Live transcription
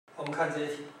我们看这一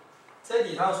题，这一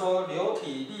题他说流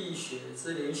体力学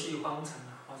之连续方程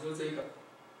就是这个。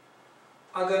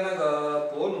它跟那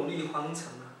个伯努利方程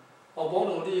伯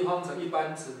努利方程一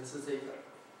般指的是这个。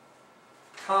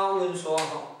他问说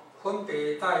分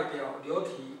别代表流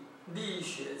体力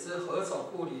学之何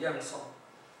种物理量守恒？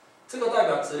这个代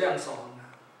表质量守恒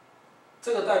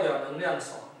这个代表能量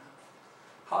守恒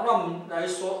好，那我们来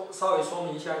稍微说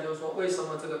明一下，就是说为什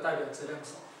么这个代表质量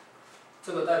守恒，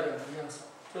这个代表能量守恒，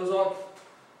就是说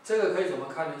这个可以怎么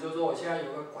看呢？就是说我现在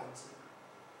有个管子，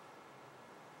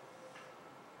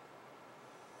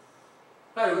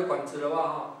那有个管子的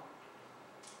话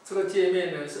这个界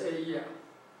面呢是 A1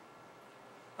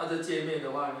那这界面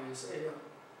的话呢是 A2。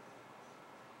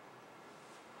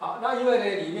好，那因为呢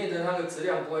里面的那个质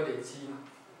量不会累积嘛，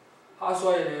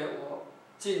所以呢我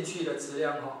进去的质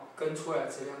量跟出来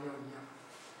的质量要一样。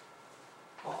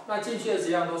好，那进去的质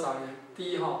量多少呢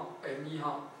 ？D M1 等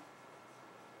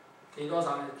于多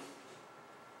少呢？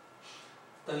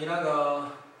等于那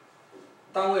个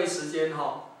单位时间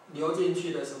流进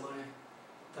去的什么呢？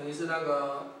等于是那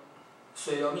个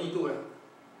水流密度了，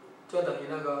就等于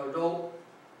那个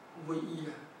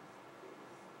ρV1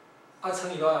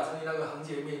乘以多少？乘以那个横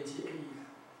截面积 A1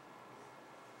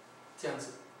这样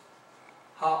子。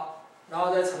好，然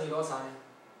后再乘以多少呢？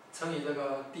乘以这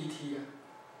个 dt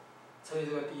乘以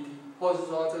这个 dt， 或者是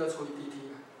说这个除以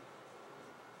dt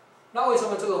那为什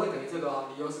么这个会等于这个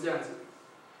理由是这样子。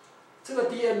这个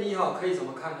dm1可以怎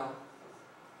么看呢？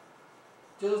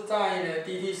就是在呢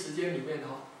dt 时间里面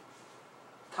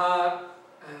它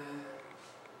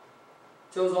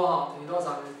就是说等于多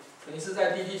少呢？等于是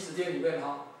在 dt 时间里面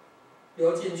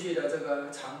流进去的这个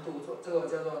长度，这个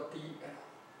叫做 dl。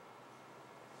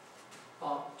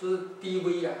就是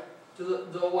dv 就是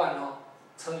ρ1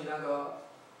乘以那个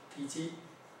体积。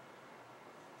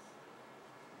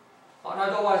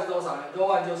那 ρ1是多少呢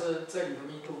 ？ρ1就是这里的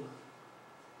密度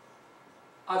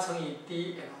乘以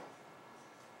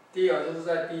dl，dl 就是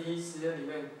在 dt 时间里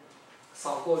面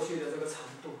扫过去的这个长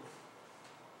度，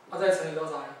再乘以多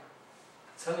少呢？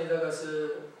乘以这个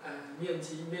是面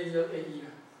积就是 A1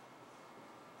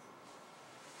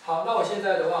 好，那我现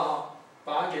在的话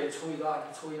把它给除以多少？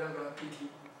除以那个 dt，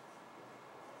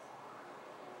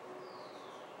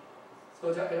 所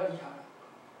以叫 L1 好了，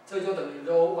这就等于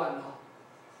ρ1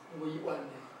 V1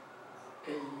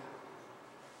 A1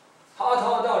 好，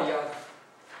同样的道理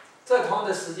在同样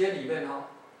的时间里面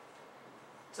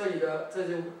这里的这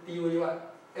就 dv1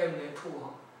 m 呢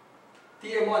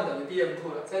 2dm1 等于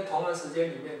dm2 了，在同样的时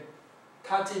间里面，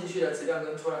它进去的质量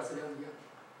跟出来的质量一样，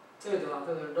这个等于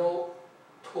这个 ρ2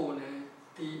 呢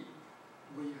dv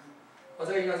这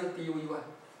个应该是 dv1。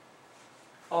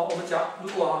我们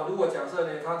如果假设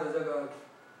呢它的这个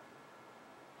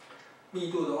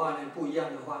密度的话呢不一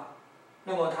样的话，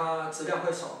那么它质量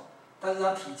会守，但是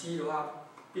它体积的话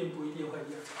并不一定会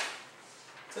一样。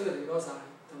这个等于多少呢？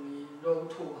等于 ρ2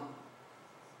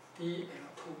 dl2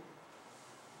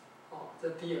 这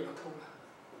dl2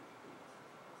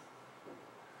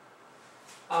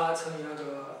 了乘以那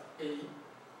个 A2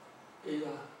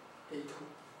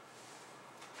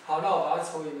 好，那我把它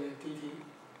除以dt，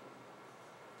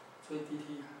 除以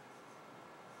dt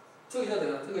这个叫怎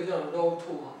样？这个叫 ρ2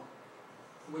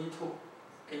 V2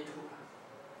 A2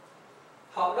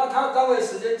 好，那它单位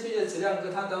时间进去的质量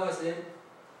跟它单位时间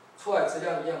出来质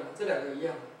量一样的，这两个一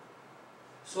样的，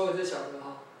所以就晓得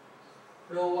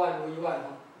ρ1 V1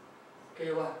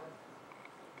 A1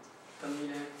 等于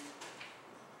呢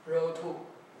ρ2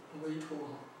 V2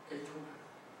 A2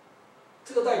 这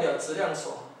个代表质量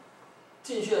守恒，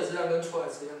进去的质量跟出来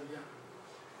的质量一样，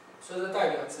所以这代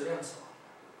表质量守恒。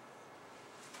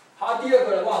好，第二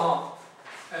个的话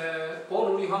伯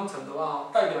努利方程的话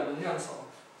代表能量守恒，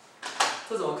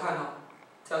这怎么看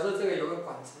假设这个有个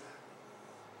管子，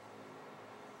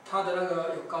它的那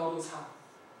个有高度差，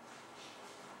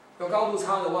有高度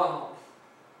差的话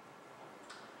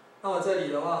那么这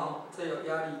里的话这有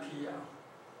压力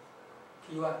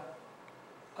P1，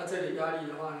这里压力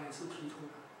的话呢是 P2。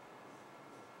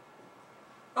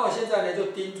那我现在呢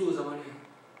就盯住什么呢？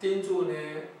盯住呢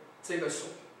这个水。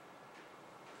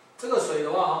这个水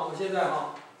的话我现在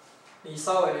你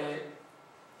稍微呢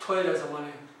推了什么呢？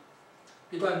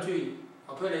一段距离，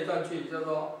推了一段距离叫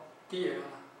做 dl，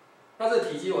 那这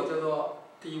体积我叫做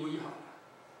dv 好了。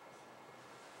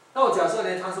那我假设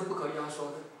呢它是不可压缩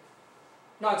的，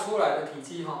那出来的体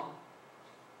积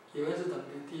也会是等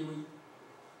于 dv。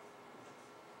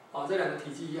这两个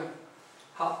体积一样。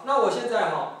好，那我现在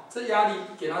这压力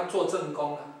给它做正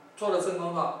功了，做的正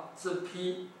功是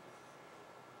P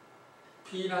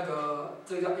那个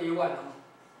这个叫 A1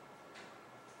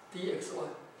 dx1，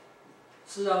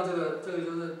事实上这个就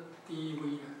是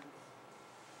dV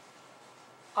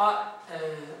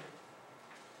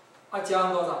加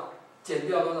上多少？减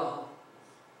掉多少？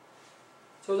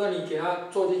就是说你给它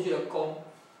做进去的功，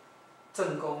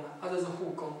正功这是负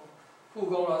功，负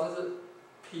功的话这是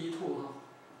P2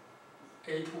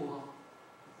 A2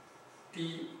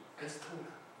 DS2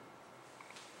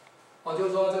 就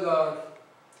是说这个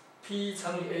P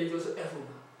乘以 A 就是 F 嘛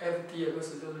 ，F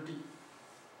dx 就是力，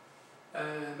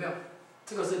没有，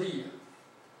这个是力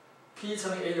，P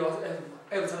乘以 A 的话是 F 嘛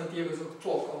 ，F 乘以 dx 是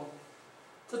做功，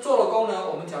这做的功呢，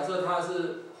我们假设它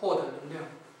是获得能量，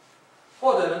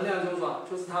获得能量就是什么？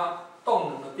就是它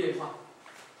动能的变化，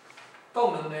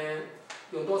动能呢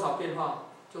有多少变化？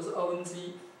就是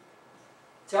2/1。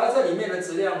假如这里面的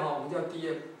质量我们叫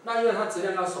dm， 那因为它质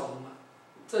量要守恒嘛，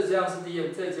这质量是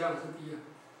dm， 这质量是 dm，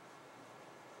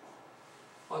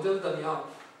 就是等于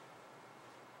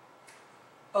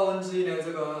2/1呢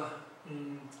这个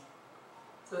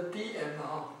这 dm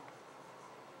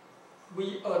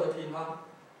v2 的平方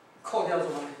扣掉什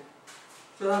么呢？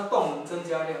就是它动能增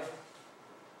加量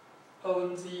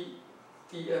2/1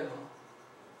 dm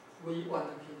v1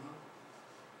 的平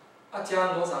方，加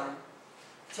上多少呢？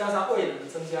加上位能的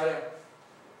增加量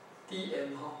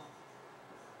dm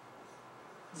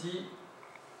g，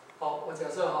 我假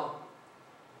设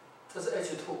这是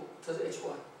H2， 这是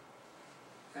H1，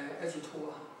 H2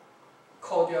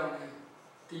 扣掉呢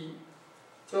d，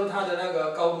 就是它的那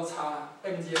个高度差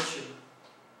mgh，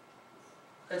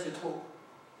 H2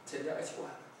 减掉 H1。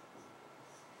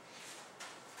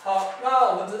好，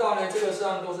那我们知道呢，这个实际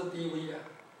上都是 dV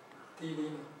 ，dV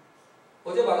嘛，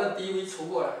我就把这 dV 除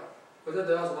过来，我就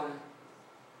得到什么呢？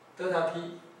德塔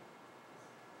P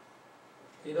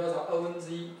等于多少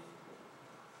？1/2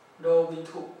 rho V2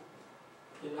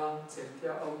 平方减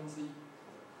掉1/2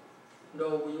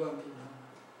 rho V1 平方，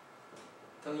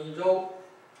等于 rho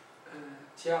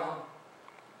加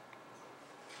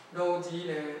rho G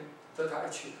呢德塔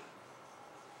H。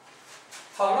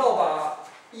好，那我把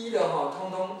1的通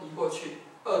通移过去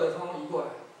，2的通通移过来，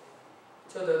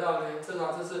就得到呢，这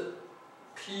是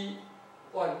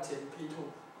P1 减 P2，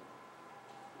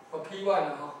 P1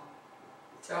 的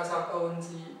加上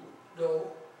1/2 rho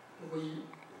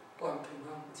V1 平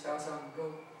方加上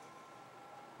rho，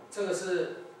 这个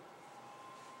是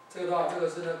这个的话，这个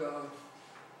是那个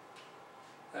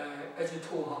H2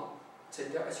 减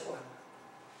掉 H1，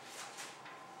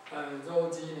 rho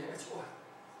G 呢 H1。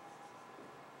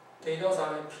等于多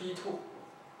少呢 ？P2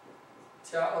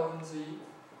 加1/2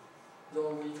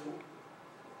 rho V2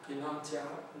 平方加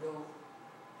rho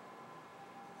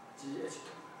GH2。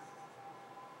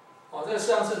这个实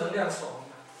际上是能量守恒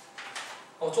的。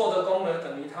做的功能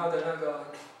等于它的那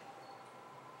个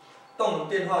动能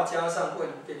变化加上位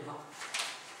能变化。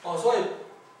所以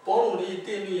伯努利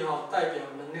定律代表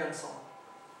能量守，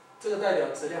这个代表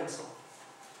质量守。